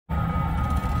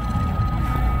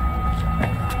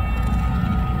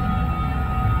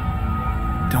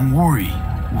Don't worry.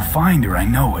 We'll find her, I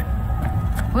know it.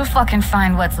 We'll fucking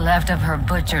find what's left of her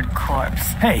butchered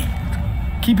corpse. Hey,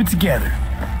 keep it together.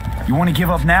 You want to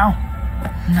give up now?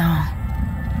 No.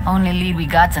 Only lead we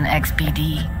got's an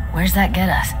XBD. Where's that get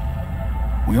us?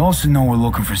 We also know we're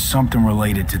looking for something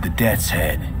related to the Death's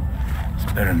Head.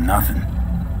 It's better than nothing.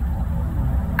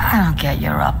 I don't get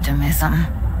your optimism.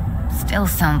 Still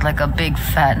sounds like a big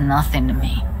fat nothing to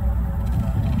me.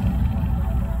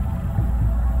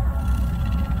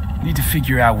 Need to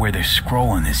figure out where they're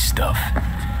scrolling this stuff.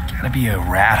 Gotta be a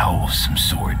rat hole of some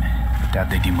sort.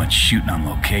 Doubt they do much shooting on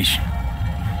location.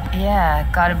 Yeah,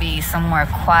 gotta be somewhere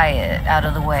quiet, out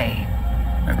of the way.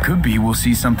 It could be we'll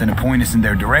see something to point us in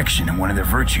their direction in one of their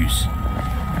virtues.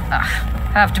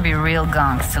 Have to be real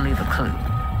gonks to leave a clue.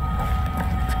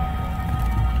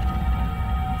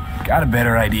 Got a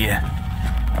better idea?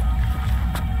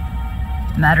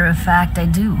 Matter of fact, I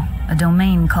do. A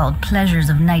domain called Pleasures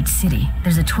of Night City.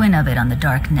 There's a twin of it on the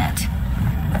dark net.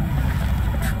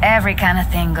 Every kind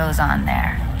of thing goes on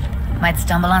there. Might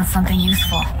stumble on something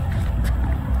useful.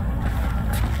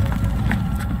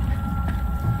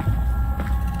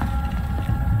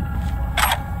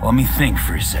 Let me think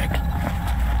for a sec.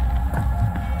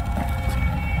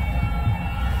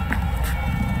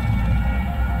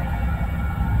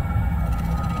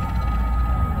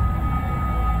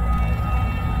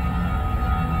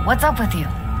 What's up with you?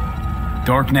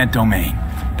 Darknet domain.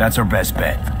 That's our best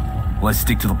bet. Let's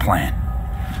stick to the plan.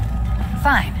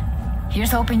 Fine.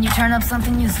 Here's hoping you turn up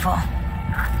something useful.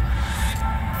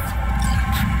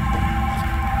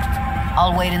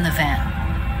 I'll wait in the van.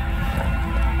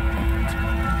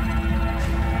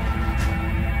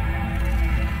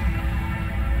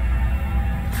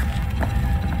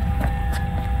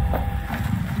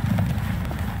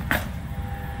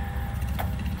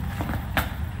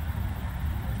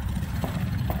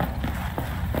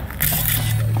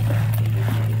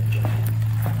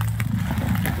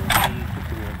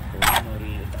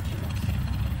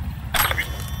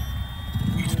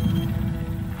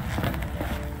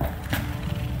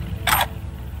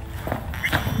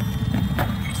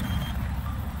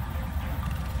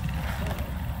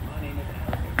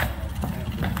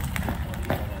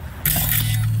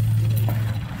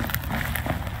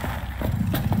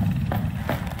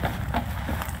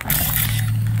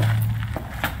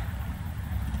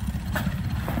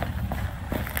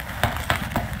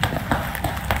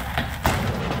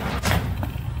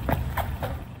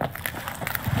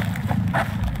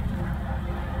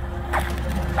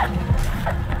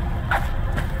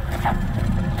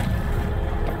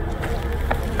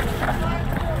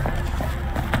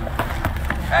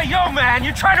 Hey, yo, man,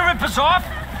 you trying to rip us off?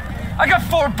 I got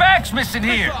 4 bags missing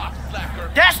here.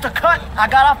 That's the cut I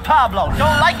got off Pablo.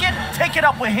 Don't like it? Take it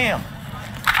up with him.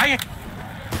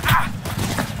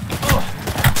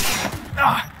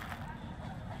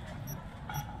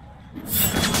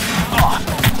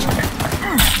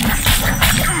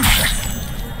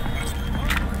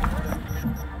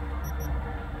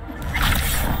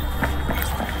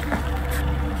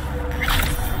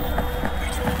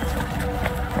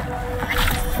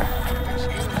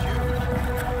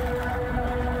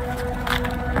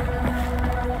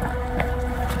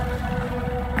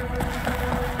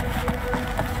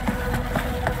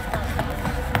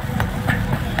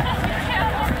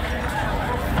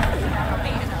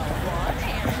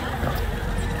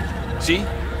 See?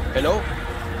 Hello?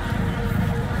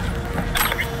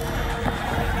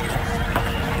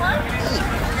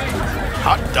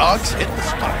 Hot dogs hit the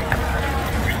spot.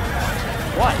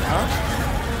 What, huh?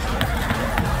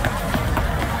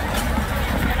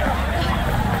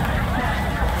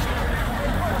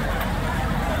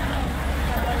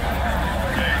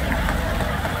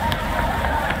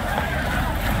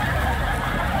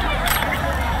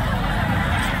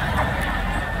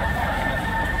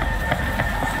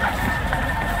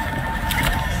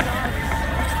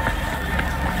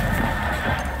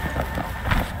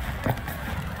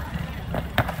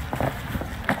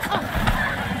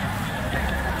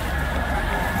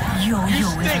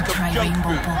 Ever try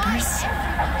rainbow poppers?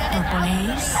 Purple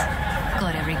haze?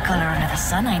 Got every color under the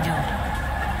sun, I do.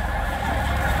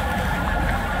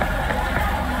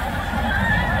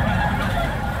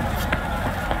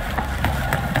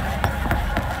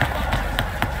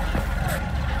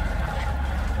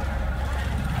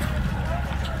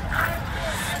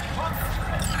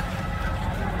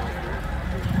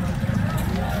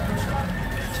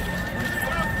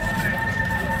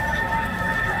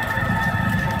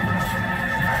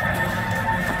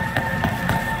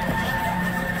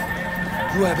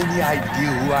 Do you have any idea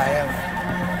who I am?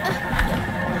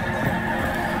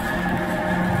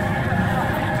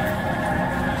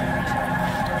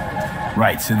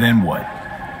 Right, so then what?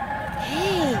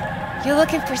 Hey, you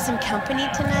looking for some company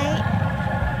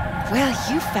tonight? Well,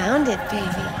 you found it, baby.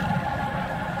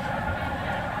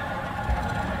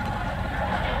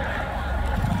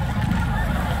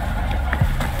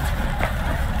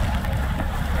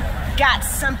 Got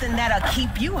something that'll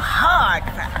keep you hard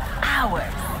for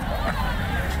hours.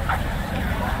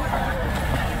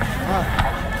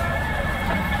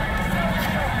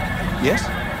 Yes?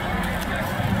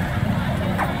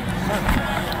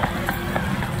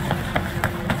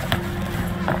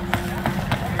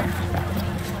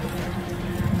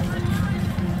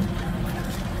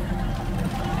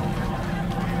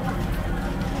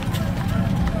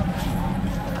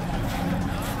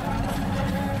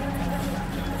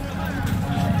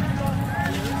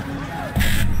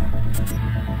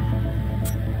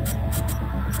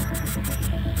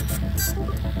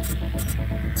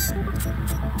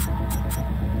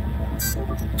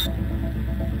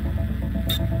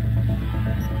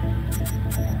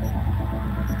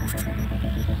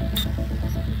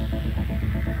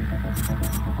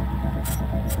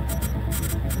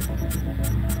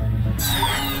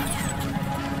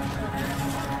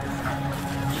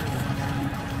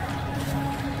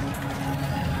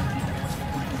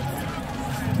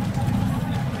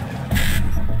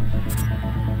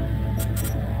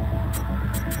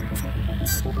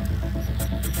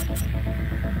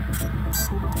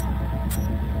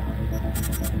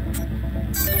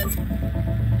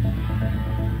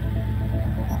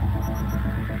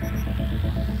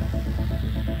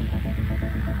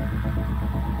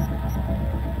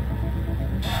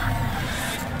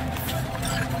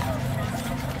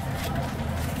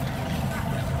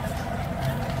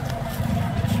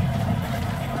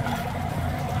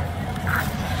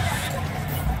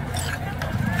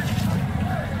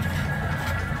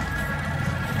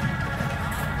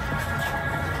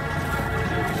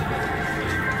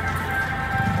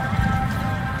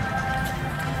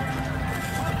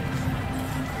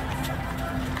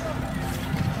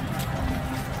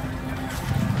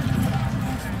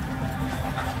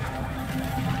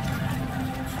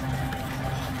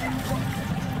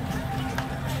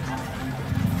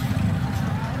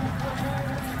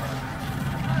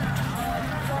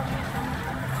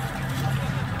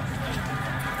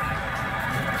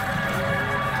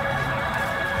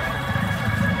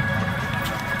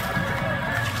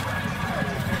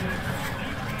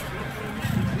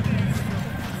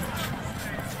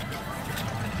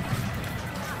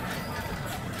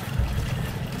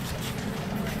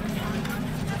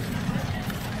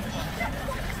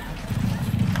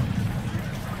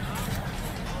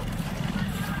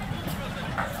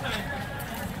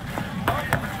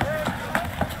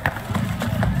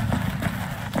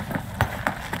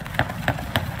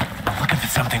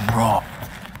 Something raw.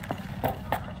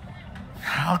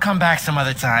 I'll come back some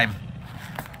other time.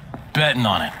 Betting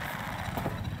on it.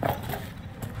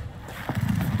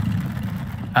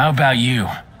 How about you?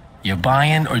 You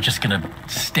buying or just gonna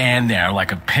stand there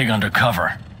like a pig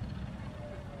undercover?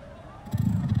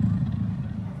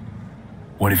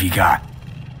 What have you got?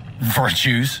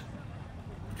 Virtues?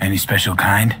 Any special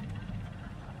kind?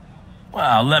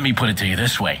 Well, let me put it to you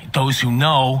this way. Those who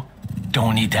know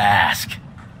don't need to ask.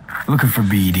 Looking for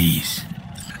BDs.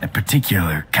 A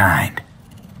particular kind.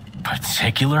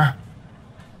 Particular?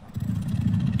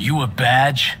 You a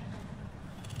badge?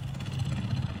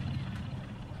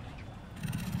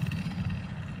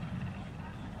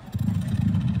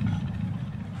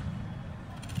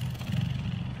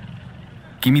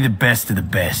 Give me the best of the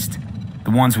best.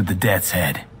 The ones with the death's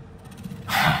head.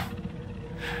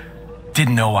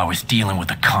 Didn't know I was dealing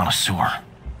with a connoisseur.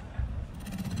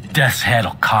 Death's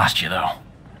head'll cost you, though.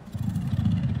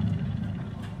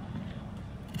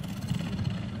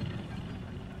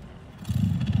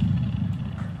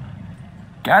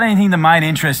 Got anything that might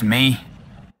interest me?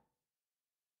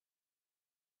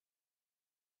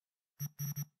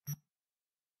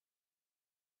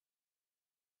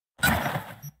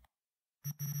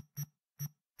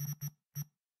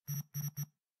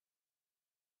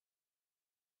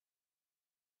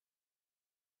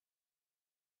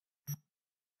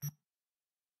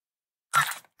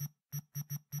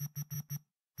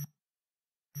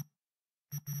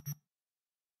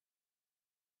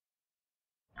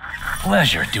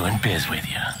 Pleasure doing biz with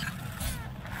you.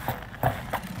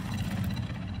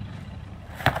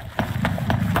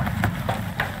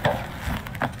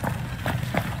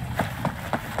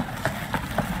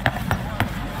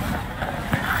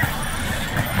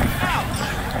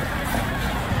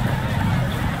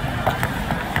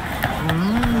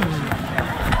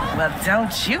 Well,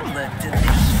 don't you look delicious.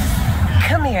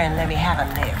 Come here and let me have a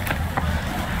lick.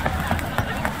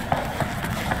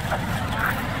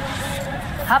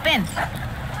 Hop in.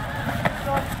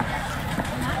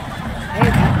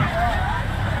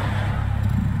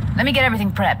 Let me get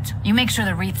everything prepped. You make sure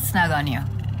the wreath's snug on you.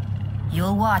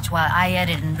 You'll watch while I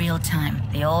edit in real time.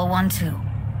 They all want to.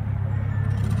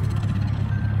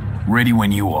 Ready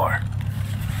when you are.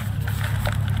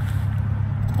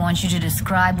 I want you to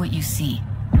describe what you see.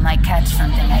 You might catch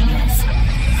something, I guess.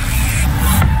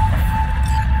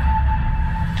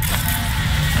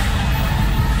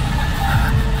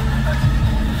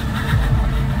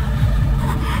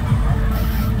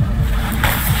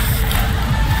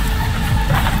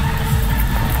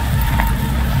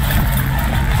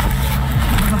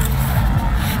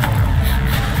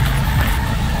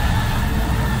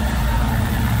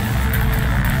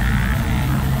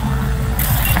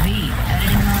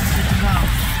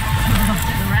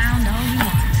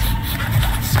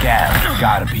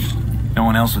 Gotta be. No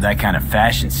one else with that kind of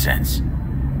fashion sense.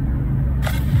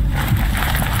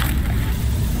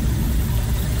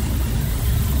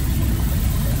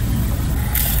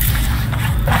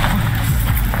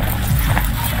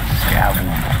 Scab.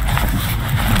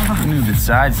 Who knew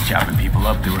besides chopping people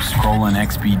up, they were scrolling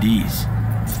XBDs?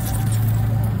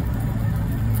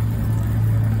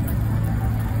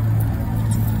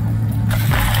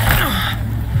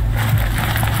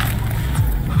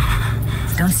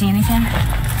 Don't see anything?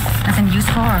 Nothing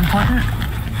useful or important?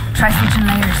 Try switching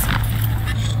layers.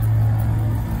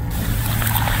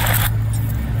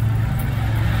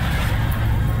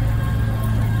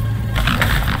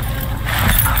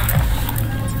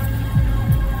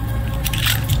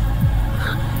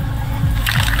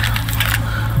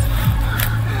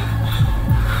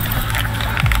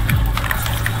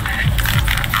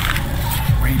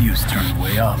 Radio's turned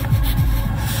way up.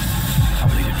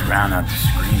 Probably to drown out the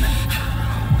screaming.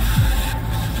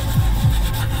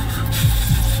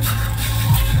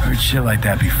 Heard shit like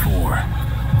that before.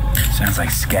 Sounds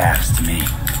like scabs to me.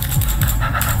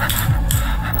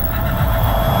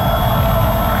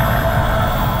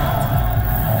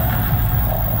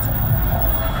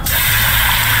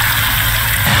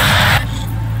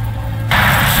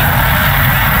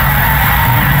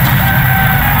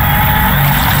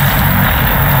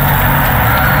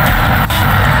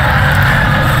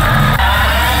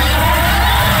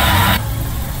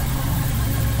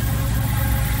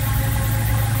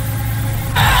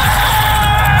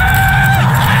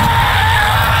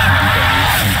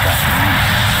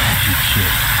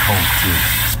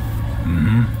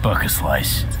 Bucket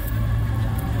slice.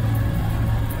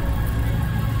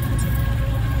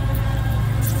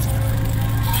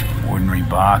 Ordinary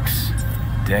box.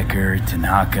 Decker,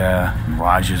 Tanaka, and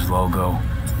Rogers logo.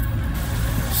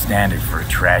 Standard for a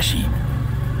trash heap.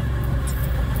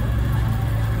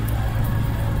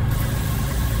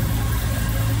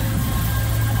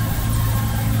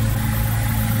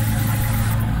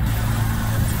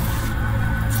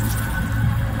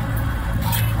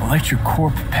 Electric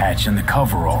corp patch in the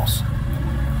coveralls.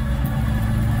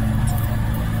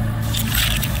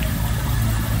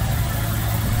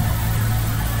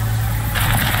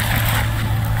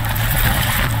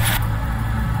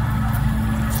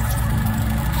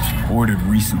 Ordered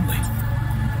recently.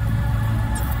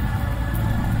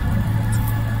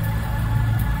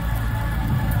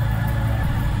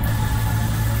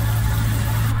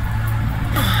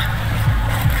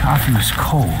 Coffee was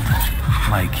cold,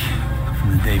 like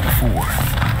from the day before.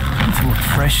 It looked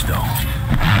fresh though.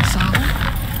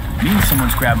 Solid? Means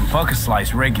someone's grabbing bucket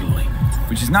slice regularly,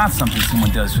 which is not something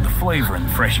someone does for the flavor and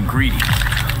the fresh ingredients.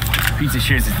 Pizza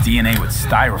shares its DNA with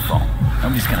styrofoam.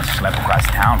 Nobody's gonna schlep across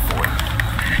town for it.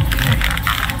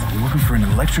 Hey, we're looking for an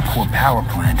electric core power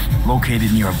plant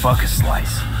located near a bucket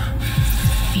slice.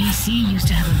 BC used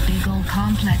to have a big old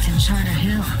complex in Charter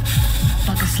Hill.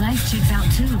 Bucket Slice checks out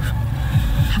too.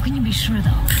 How can you be sure though?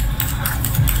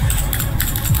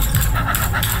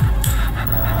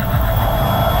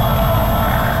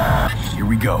 Here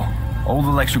we go. Old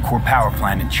electric core power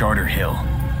plant in Charter Hill.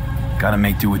 Gotta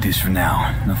make do with this for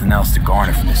now. Nothing else to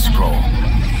garner from this scroll.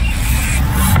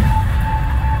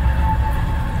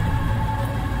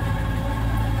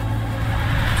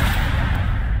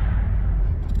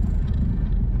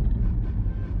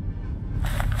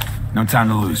 No time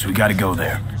to lose. We gotta go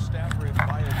there.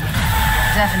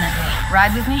 Definitely.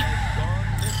 Ride with me?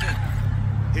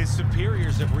 His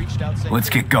superiors have reached out saying Let's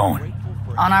get going.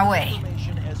 On our way.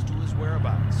 information as to his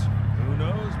whereabouts. Who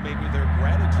knows? Maybe their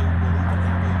gratitude will even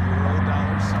have a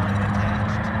 $1 sign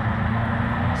attached.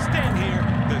 Stand here.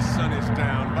 The sun is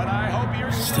down, but I hope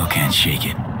you're Still can't shake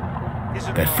it.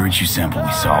 That virtue sample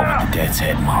we saw with the Death's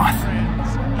Head moth.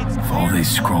 If all they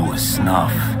scroll is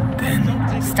snuff, then...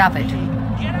 Stop it.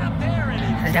 Get out there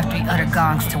and The They'd have to be utter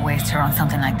gonks to waste her on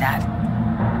something like that.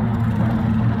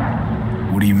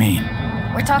 What do you mean?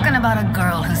 We're talking about a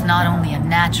girl who's not only a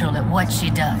natural at what she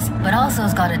does, but also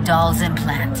has got a doll's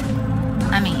implant.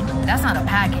 I mean, that's not a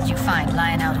package you find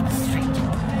lying out on the street.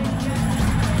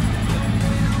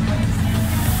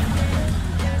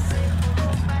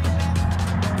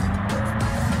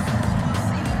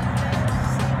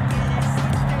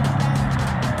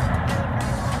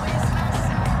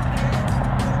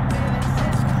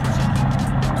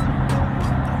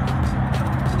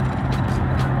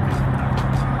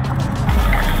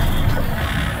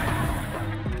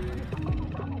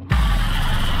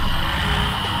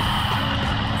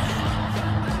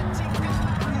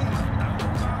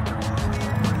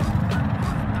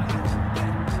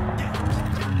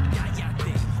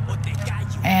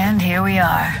 And here we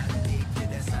are.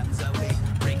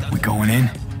 We going in?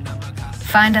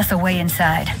 Find us a way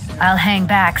inside. I'll hang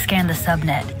back, scan the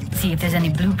subnet, see if there's any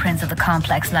blueprints of the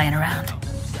complex lying around.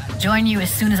 Join you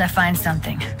as soon as I find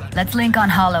something. Let's link on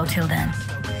Hollow till then.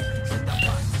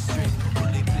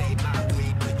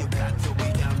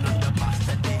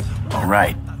 All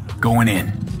right, going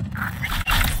in.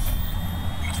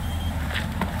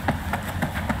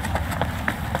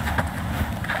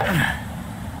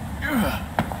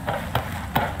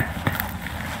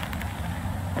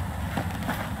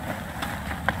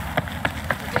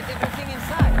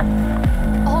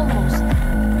 Almost.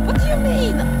 What do you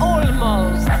mean,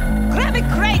 almost? Grab a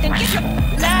crate and get your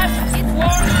last it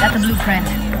works. Got the blueprint.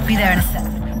 Be there in a sec.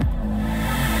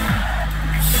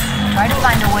 Try to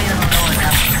find a way to lower it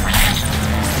up.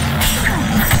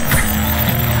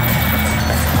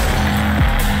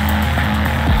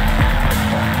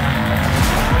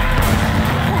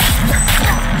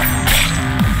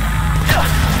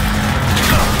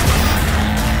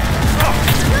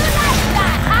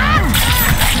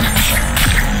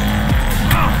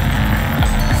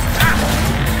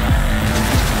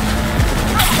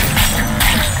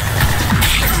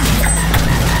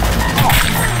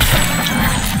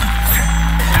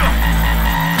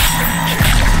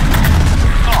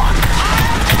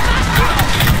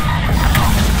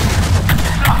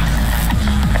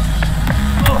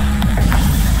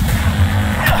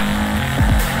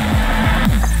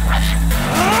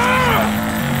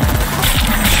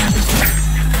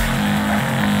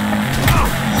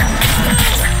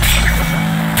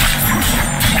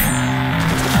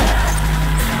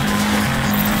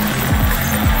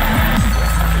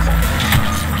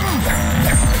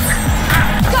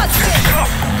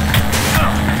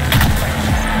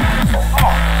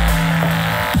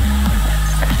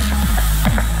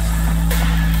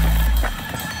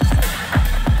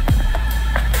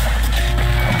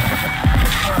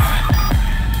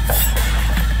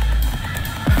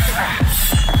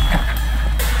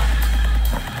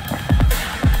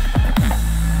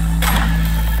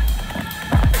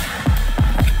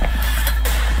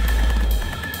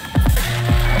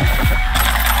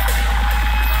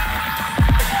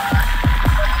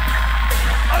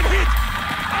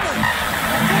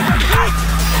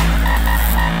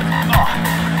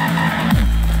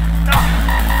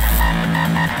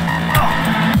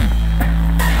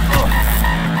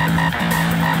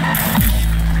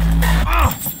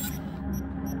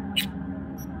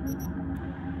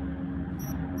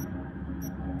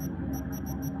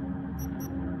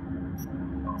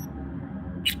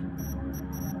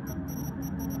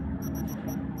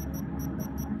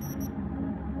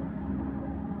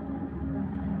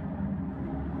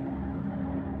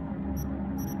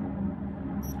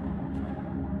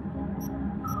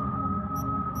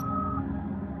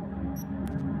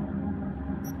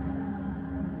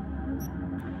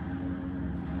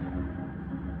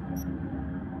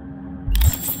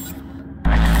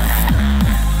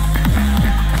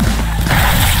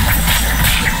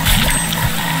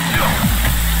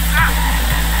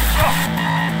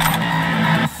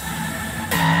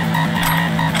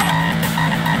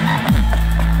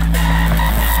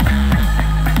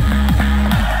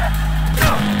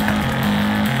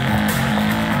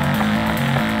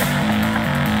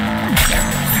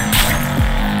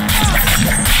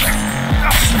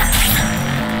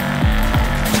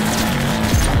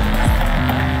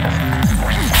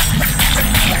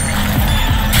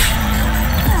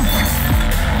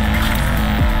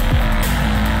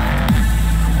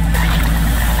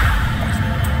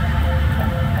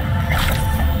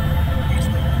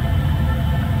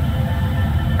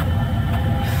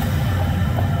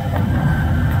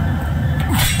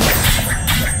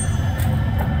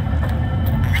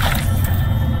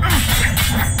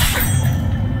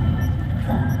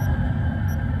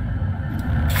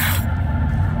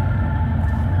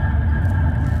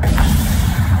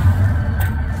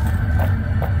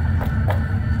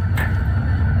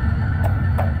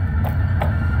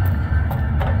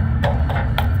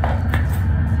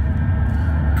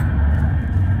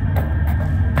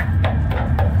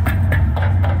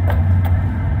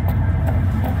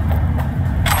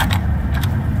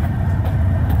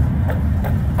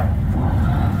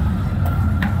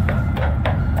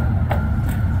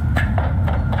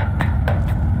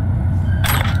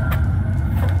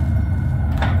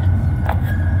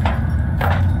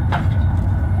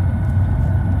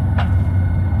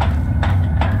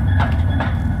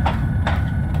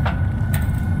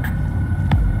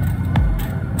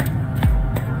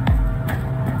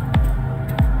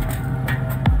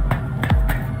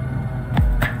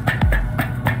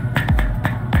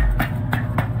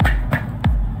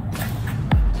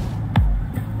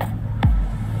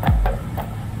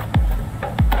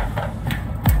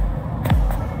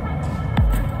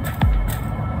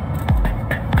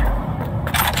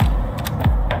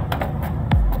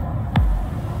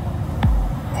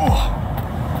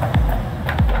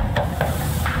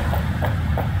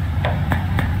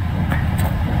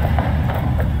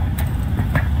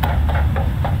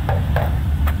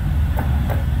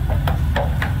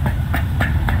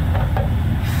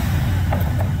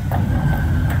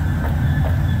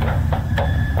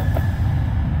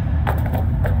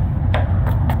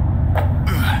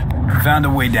 Found a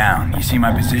way down. You see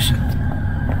my position?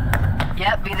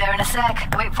 Yep, be there in a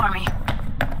sec. Wait for me.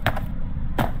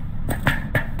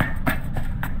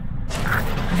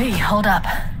 V, hold up.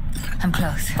 I'm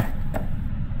close.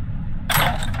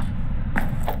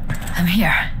 I'm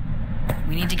here.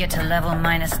 We need to get to level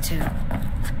 -2.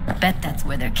 Bet that's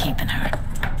where they're keeping her.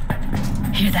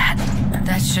 Hear that?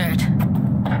 That shirt.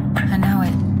 I know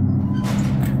it.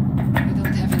 We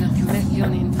don't have enough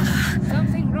methionine.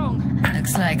 Something wrong.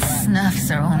 Looks like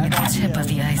snuffs are only the tip of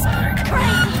the iceberg.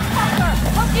 Crazy fucker!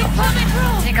 Hope you coming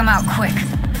through! Take them out quick.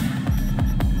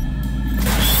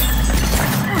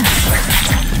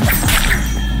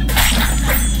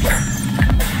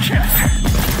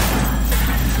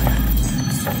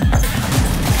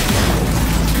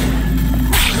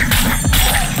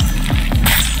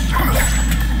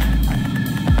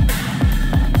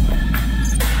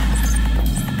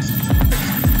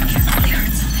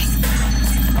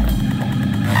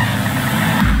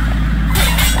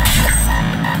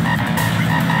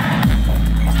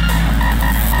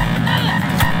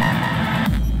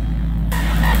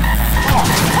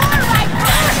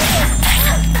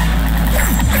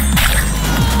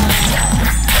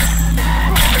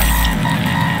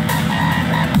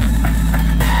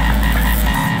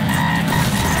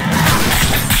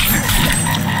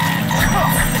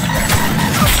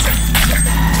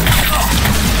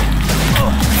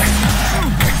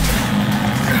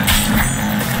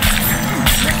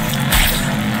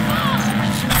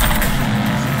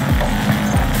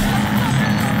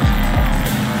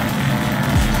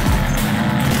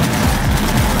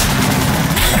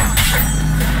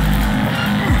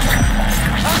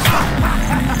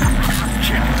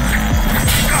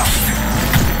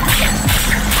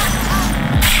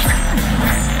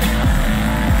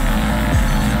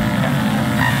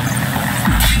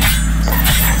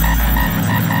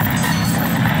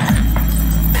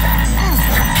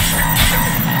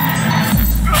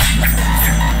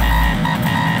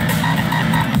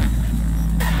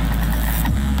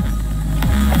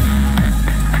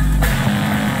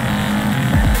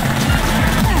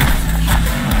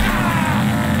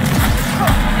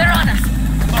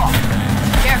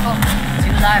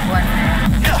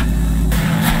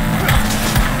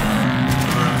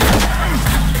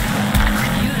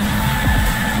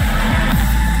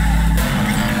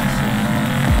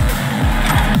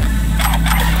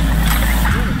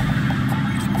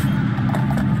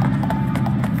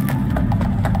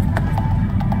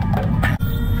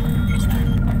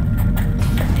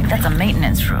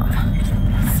 maintenance room.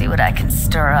 See what I can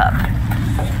stir up.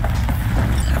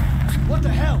 What the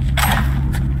hell?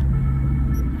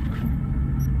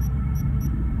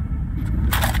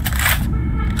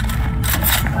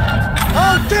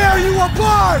 How dare you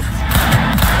abort!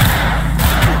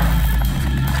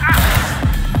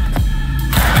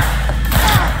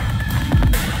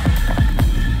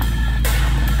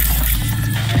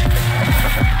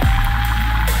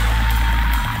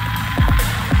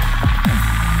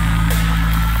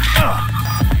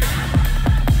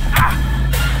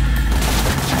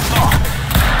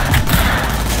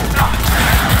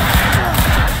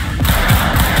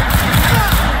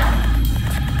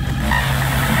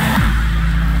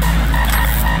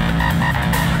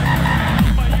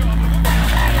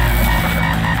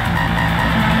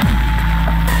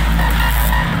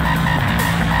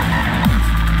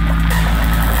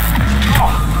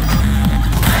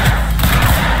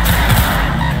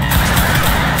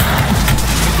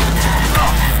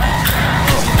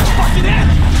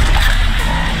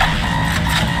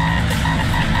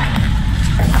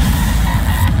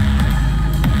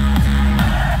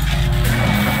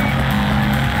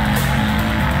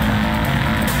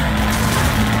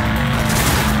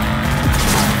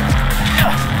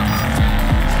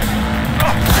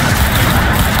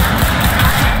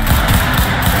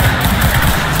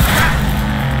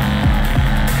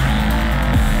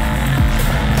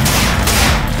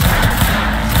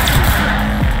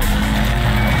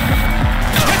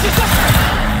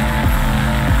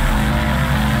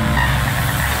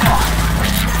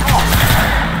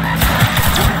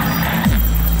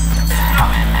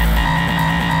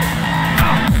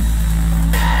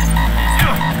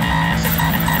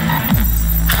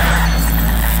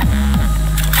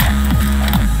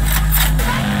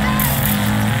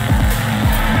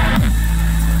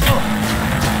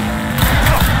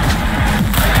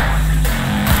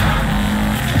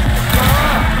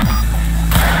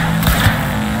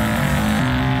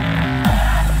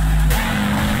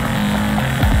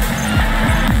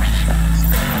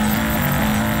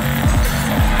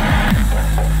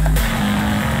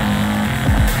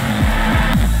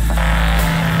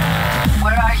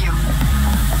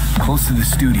 to the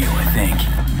studio, I think.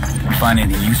 You find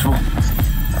anything useful?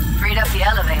 Freed up the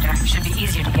elevator. Should be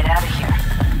easier to get out of here.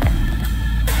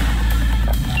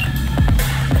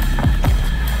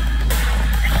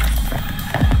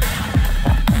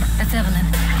 That's Evelyn.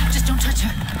 Just don't touch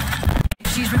her.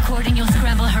 If she's recording, you'll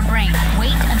scramble her brain.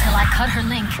 Wait until I cut her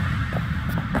link.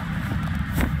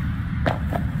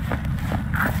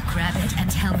 Grab it and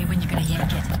tell me when you're gonna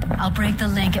yank it. I'll break the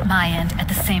link at my end at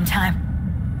the same time.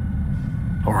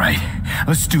 All right,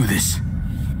 let's do this.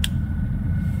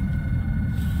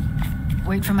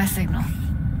 Wait for my signal.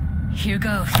 Here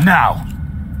goes. Now!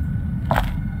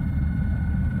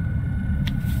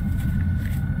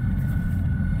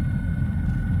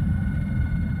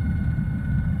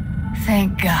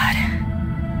 Thank God.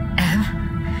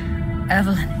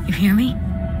 Evelyn, you hear me?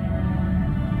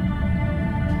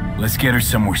 Let's get her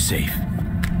somewhere safe.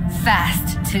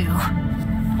 Fast, too.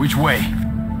 Which way?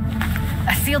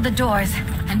 I sealed the doors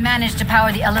and managed to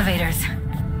power the elevators.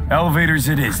 Elevators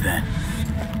it is, then.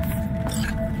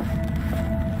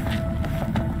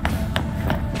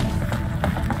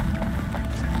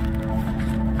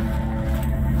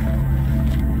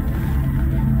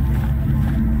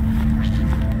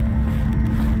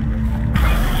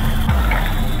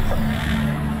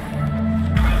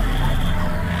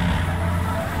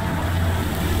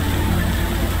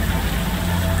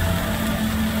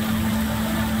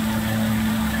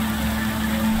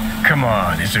 Come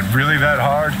on, is it really that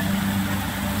hard?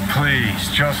 Please,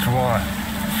 just one.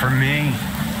 For me?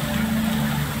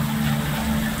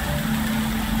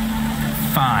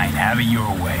 Fine, have it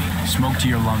your way. Smoke to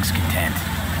your lungs' content.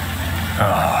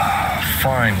 Ah,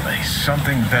 finally,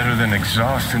 something better than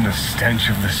exhaust and the stench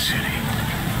of the city.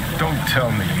 Don't tell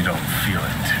me you don't feel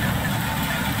it too.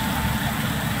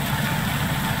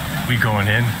 We going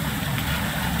in?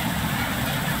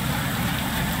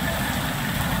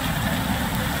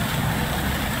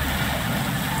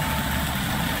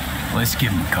 Let's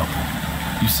give him a couple.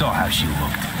 You saw how she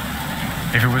looked.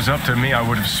 If it was up to me, I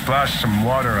would have splashed some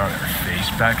water on her face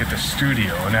back at the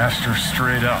studio and asked her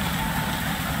straight up.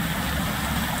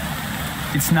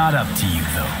 It's not up to you,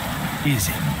 though, is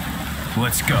it?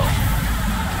 Let's go.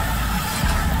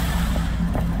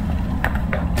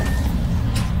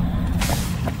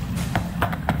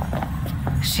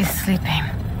 She's sleeping.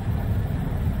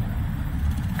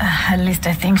 At least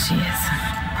I think she is.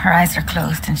 Her eyes are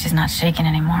closed and she's not shaking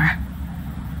anymore.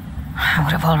 I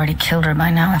would have already killed her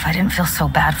by now if I didn't feel so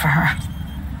bad for her.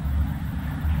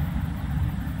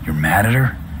 You're mad at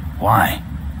her? Why?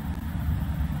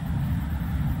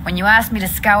 When you asked me to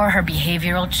scour her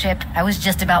behavioral chip, I was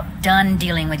just about done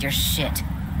dealing with your shit.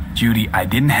 Judy, I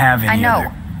didn't have any I know.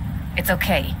 other... It's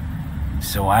okay.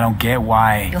 So I don't get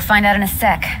why... You'll find out in a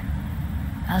sec.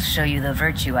 I'll show you the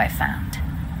virtue I found.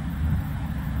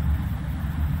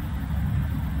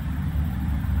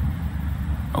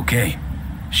 Okay,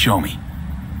 show me.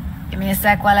 Give me a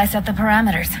sec while I set the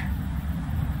parameters.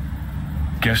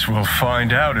 Guess we'll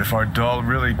find out if our doll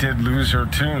really did lose her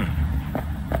tune.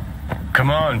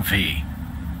 Come on, V.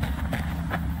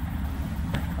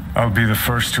 I'll be the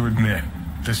first to admit,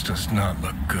 this does not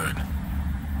look good.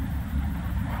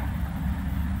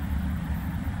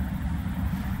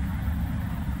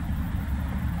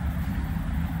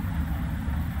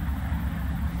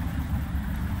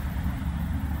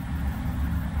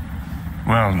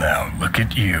 Well now, look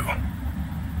at you.